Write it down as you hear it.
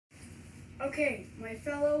Okay, my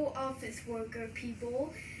fellow office worker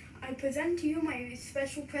people, I present to you my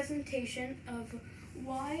special presentation of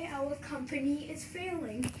why our company is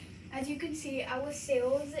failing. As you can see, our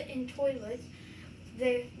sales in toilets,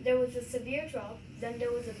 there was a severe drop, then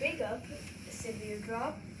there was a big up, a severe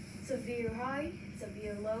drop, severe high,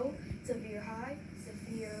 severe low, severe high,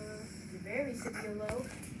 very severe low,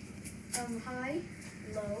 high,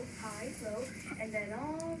 low, and then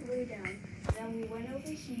all the way down. Then we went over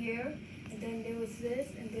here, and then there was this,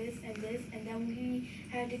 and this, and this, and then we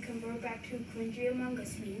had to convert back to cringy Among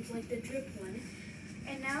Us memes, like the drip one.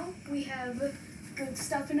 And now we have good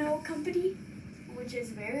stuff in our company, which is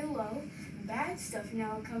very low, bad stuff in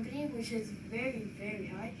our company, which is very, very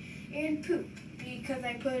high, and poop, because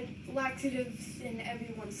I put laxatives in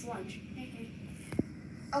everyone's lunch.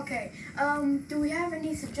 Okay, do we have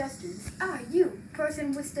any suggestions? You,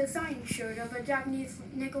 person with the sign shirt of a Japanese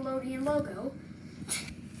Nickelodeon logo.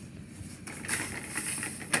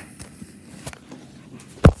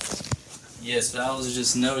 Yes, but I was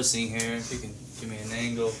just noticing here, if you can give me an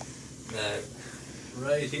angle, that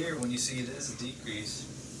right here, when you see it is a decrease,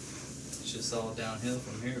 it's just all downhill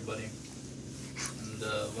from here, buddy. And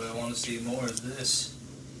what I want to see more is this,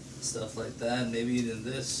 stuff like that, maybe even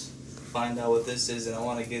this. Find out what this is, and I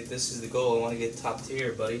want to get, this is the goal, I want to get top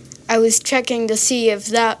tier, buddy. I was checking to see if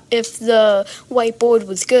the whiteboard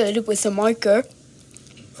was good with a marker.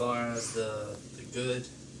 As far as the good,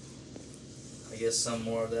 I guess some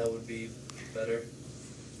more of that would be better.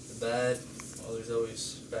 The bad, well, there's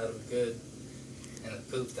always bad with good. And the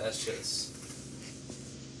poop, that's just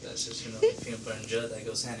you know, the peanut butter and jelly, that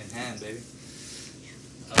goes hand in hand, baby.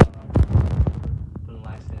 Putting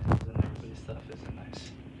laxatives in everybody's stuff isn't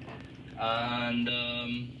nice. And I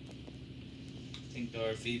think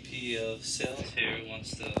our VP of sales here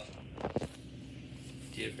wants to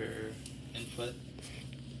give her input.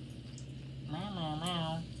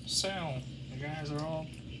 No. Sale. You guys are all.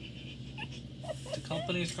 The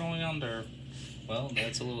company's going under. Well,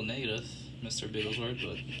 that's a little negative, Mr. Bigglesworth,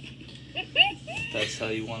 but that's how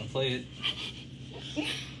you want to play it.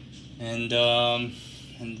 And I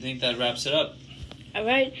think that wraps it up. All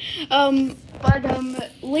right.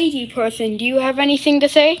 Lady person, do you have anything to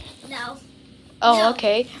say? No. Oh, No.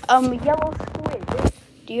 okay. Yellow squid,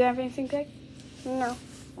 do you have anything to say? No.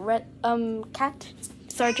 Red, cat,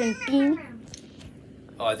 Sergeant Bean.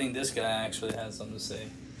 Oh, I think this guy actually has something to say.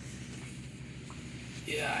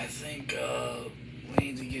 Yeah, I think we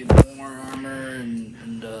need to get more armor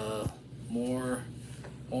and more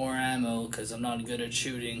ammo, because I'm not good at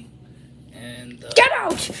shooting. And Get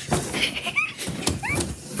out!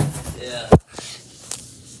 Yeah,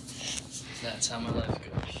 that's how my life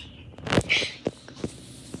goes.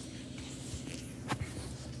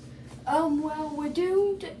 Well, we're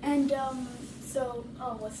doomed, and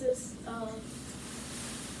what's this?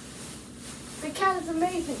 The cat is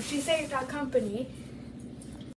amazing. She saved our company.